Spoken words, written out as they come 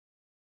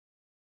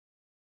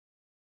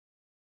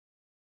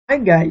Hi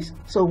guys,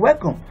 so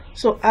welcome.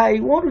 So I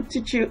want to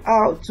teach you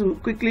how to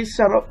quickly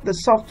set up the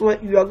software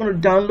you are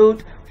going to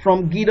download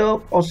from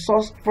GitHub or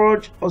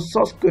SourceForge or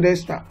Source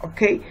Codeigniter.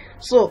 Okay,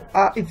 so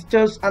it's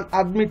just an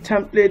admin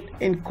template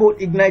in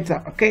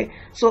Codeigniter. Okay,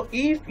 so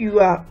if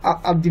you are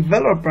a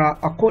developer,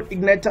 a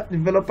Codeigniter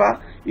developer,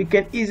 you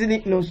can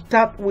easily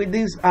start with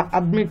this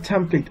admin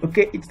template.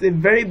 Okay, it's a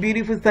very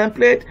beautiful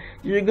template.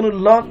 You're gonna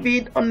love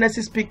it,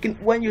 honestly speaking,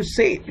 when you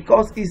say it,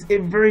 because it's a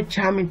very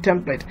charming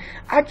template.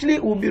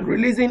 Actually, we'll be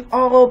releasing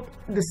all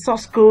the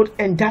source code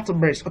and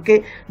database.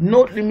 Okay,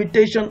 no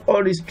limitation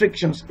or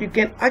restrictions. You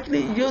can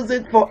actually use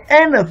it for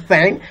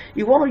anything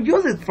you want to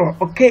use it for.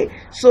 Okay,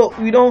 so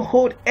we don't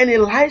hold any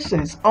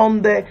license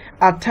on the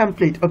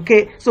template.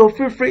 Okay, so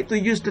feel free to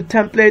use the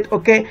template.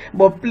 Okay,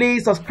 but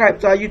please subscribe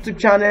to our YouTube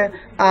channel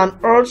and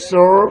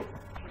also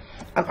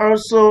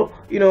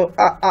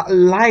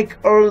like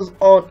us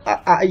on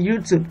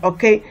YouTube.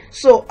 Okay,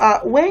 so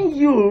when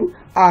you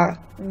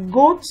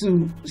go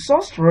to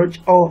SourceForge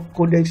or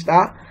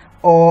Codeigniter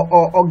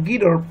or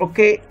GitHub,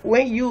 okay,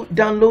 when you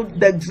download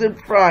the zip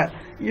file,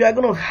 you are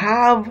going to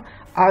have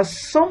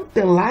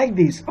something like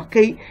this.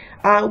 Okay,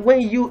 when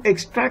you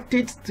extract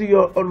it to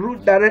your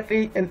root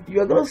directly, and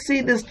you're going to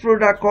see this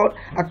folder called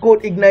a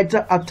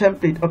Codeigniter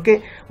template.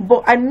 Okay,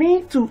 but I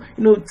need to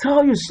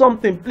tell you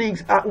something,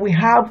 please. We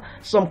have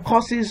some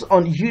courses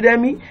on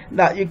Udemy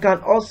that you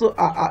can also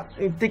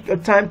take your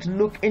time to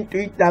look into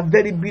it. They're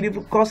very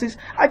beautiful courses.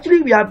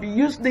 Actually, we have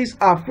used this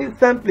free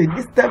template.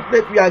 This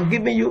template we are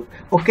giving you,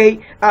 okay,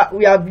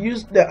 we have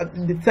used the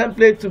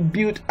template to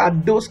build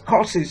those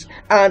courses,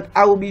 and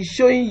I will be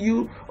showing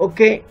you,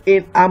 okay,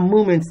 in a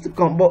moments to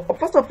come. But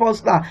first of all,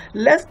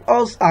 let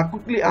us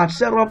quickly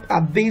set up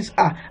this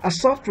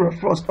software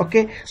first.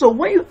 Okay, so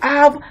when you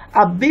have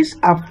this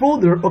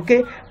folder,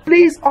 okay,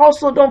 please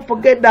also don't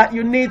forget that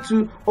you need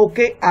to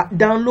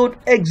download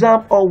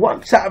exam or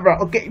WAMP server.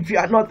 Okay, if you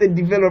are not a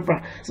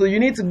developer, so you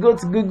need to go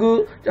to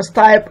Google, just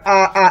type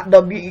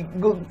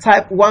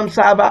type WAMP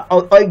server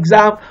or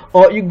exam,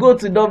 or you go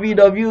to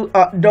www.wamp.com.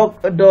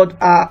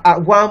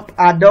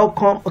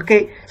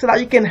 okay, so that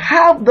you can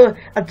have the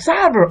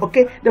server.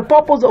 Okay, the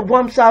purpose of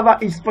WAMP server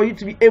is for you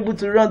to be able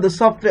to run the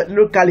software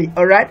locally.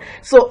 All right,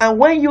 so and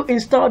when you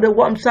install the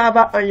WAMP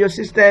server on your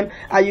system,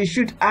 you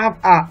should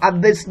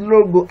have this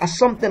logo or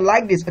something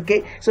like this.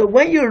 Okay, so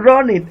when you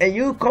run it and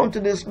you come to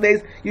this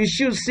place, you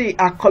should see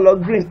a color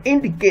green,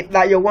 indicate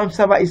that your WAMP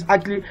server is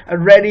actually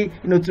ready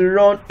to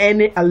run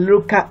any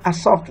local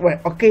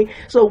software. Okay,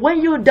 so when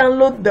you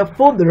download the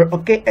folder,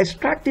 okay,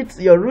 extract it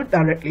to your root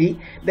directly,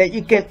 then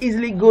you can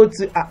easily go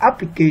to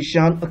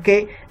application.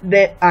 Okay,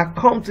 then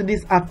come to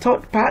this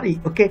third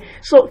party. Okay,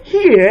 so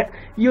here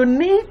you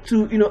need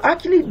to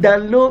actually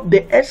download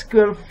the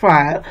SQL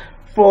file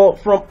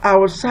from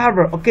our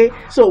server. Okay,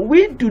 so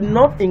we do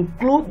not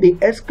include the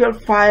SQL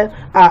file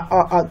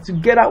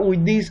together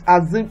with this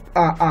zip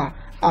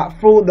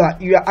folder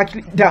you are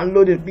actually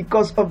downloaded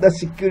because of the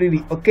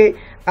security. Okay,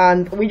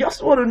 and we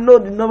just want to know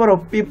the number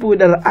of people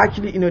that are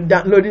actually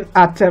downloading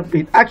our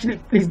template. Actually,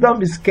 please don't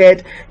be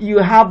scared. You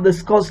have the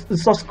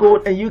source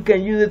code and you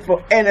can use it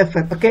for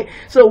anything. Okay,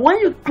 so when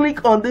you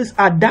click on this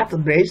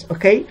database,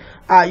 okay,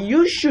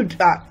 you should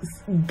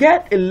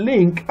get a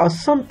link or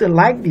something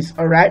like this.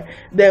 All right,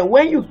 then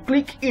when you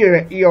click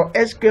here, your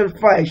SQL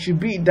file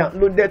should be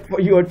downloaded for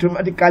you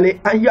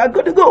automatically, and you are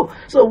good to go.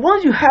 So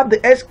once you have the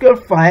SQL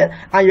file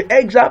and your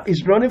exam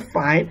is running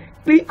fine,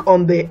 click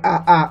on the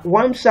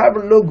WAMP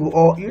server logo,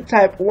 or you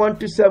type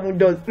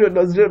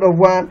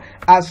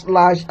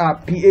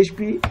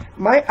 127.0.0.1/php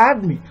my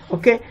admin.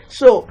 Okay,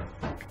 so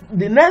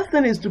the next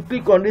thing is to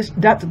click on this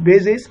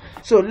databases.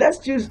 So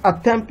let's use a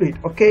template,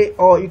 okay,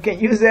 or you can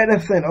use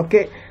anything.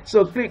 Okay,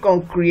 so click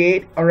on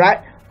create. All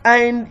right,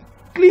 and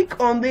click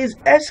on this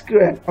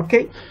SQL.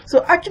 Okay,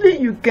 so actually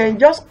you can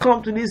just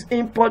come to this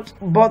import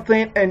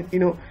button and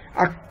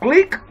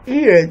click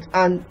here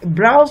and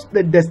browse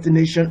the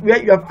destination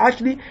where you have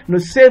actually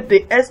saved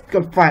the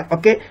SQL file.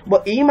 Okay,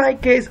 but in my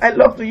case, I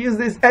love to use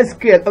this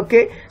SQL.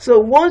 Okay, so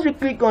once you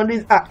click on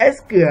this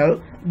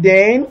SQL,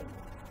 then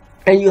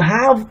and you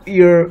have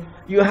your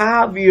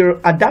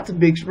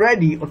database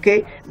ready.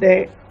 Okay,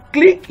 then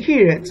click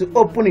here to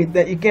open it.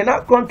 Then you can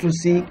now Ctrl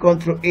C,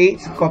 Ctrl A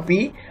to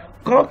copy,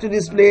 come to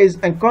this place,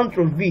 and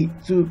Ctrl V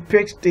to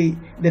paste the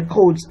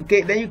codes.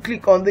 Okay, then you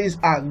click on this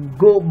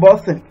go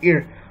button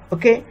here.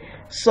 Okay,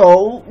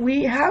 so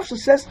we have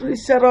successfully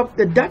set up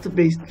the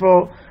database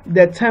for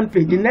the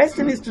template. The next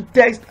thing is to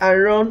text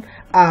and run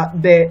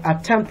the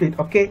template.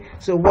 Okay,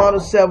 so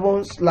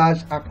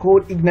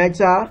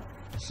 107/Codeigniter,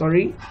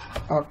 sorry,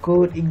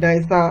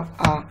 Codeigniter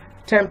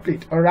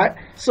template. All right,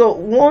 so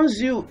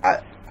once you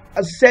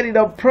set it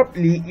up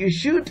properly, you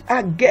should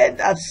get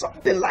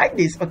something like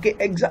this. Okay,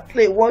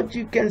 exactly what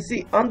you can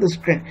see on the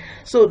screen.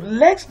 So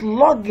let's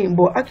log in,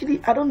 but actually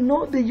I don't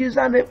know the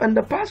username and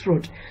the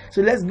password.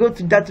 So let's go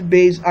to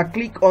database. I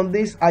click on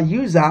this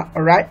user.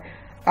 All right,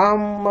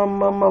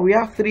 we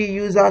have 3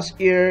 users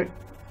here.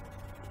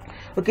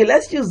 Okay,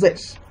 let's use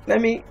this. Let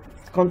me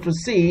Ctrl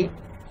C,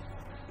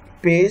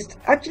 paste.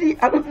 Actually,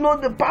 I don't know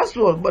the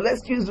password, but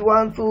let's use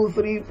 1 2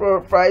 3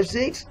 4 5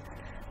 6.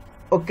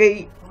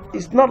 Okay,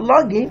 it's not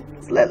logging.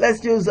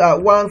 Let's use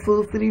 1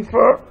 2 3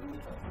 4.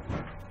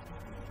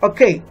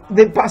 Okay,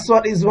 the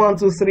password is 1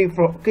 2 3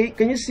 4. Okay,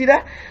 can you see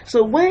that?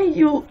 So when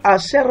you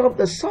set up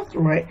the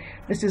software,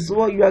 this is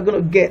what you are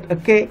going to get.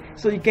 Okay,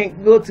 so you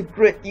can go to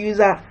create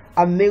user,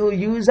 a new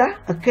user.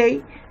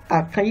 Okay,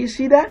 can you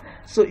see that?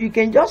 So you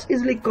can just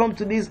easily come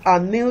to this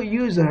new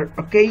user.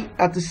 Okay,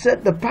 to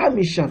set the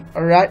permission.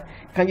 All right,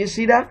 can you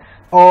see that?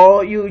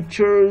 Or you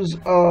choose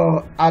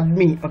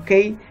admin.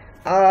 Okay,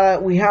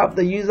 we have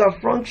the user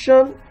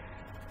function.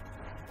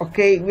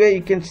 Okay, where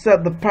you can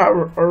set the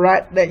power, all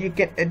right, that you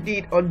can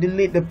edit or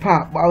delete the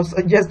power, but I'll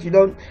suggest you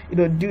don't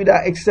do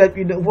that, except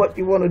you know what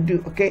you want to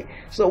do. Okay,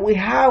 so we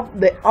have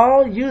the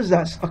all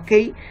users.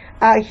 Okay,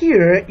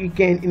 here you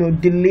can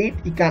delete,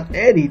 you can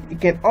edit, you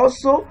can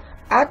also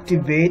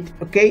activate,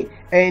 okay,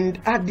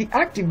 and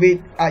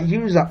deactivate a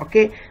user.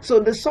 Okay, so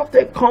the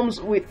software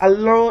comes with a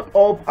lot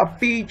of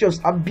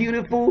features, a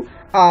beautiful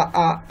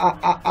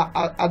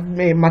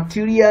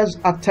materials,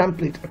 a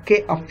template,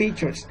 okay,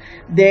 features.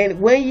 Then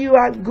when you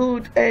are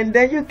good, and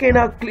then you can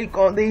click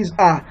on this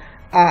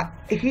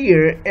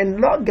here and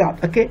log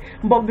out. Okay,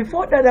 but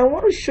before that, I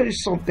want to show you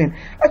something.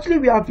 Actually,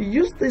 we have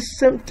used this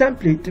same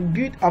template to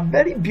build a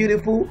very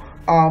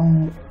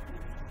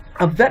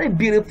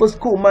beautiful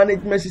school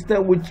management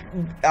system, which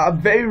are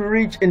very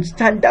rich and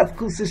standard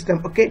school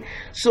system. Okay,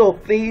 so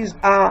please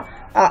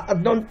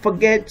don't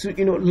forget to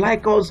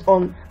like us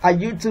on our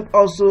YouTube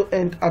also,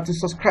 and to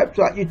subscribe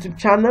to our YouTube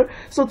channel.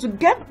 So to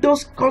get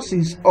those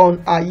courses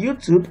on our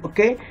YouTube,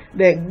 okay,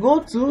 then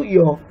go to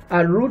your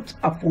root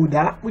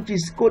folder, which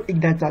is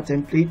Codeigniter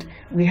Template.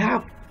 We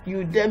have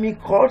Udemy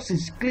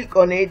courses. Click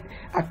on it,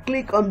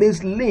 click on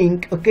this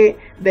link, okay,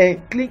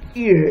 then click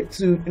here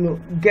to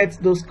get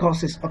those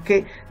courses.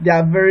 Okay, they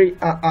are very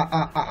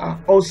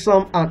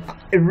awesome and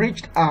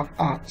enriched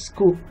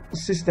school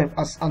system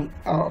as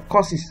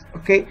courses.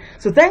 Okay,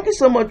 so thank you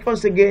so much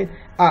once again.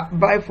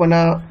 Bye for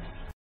now.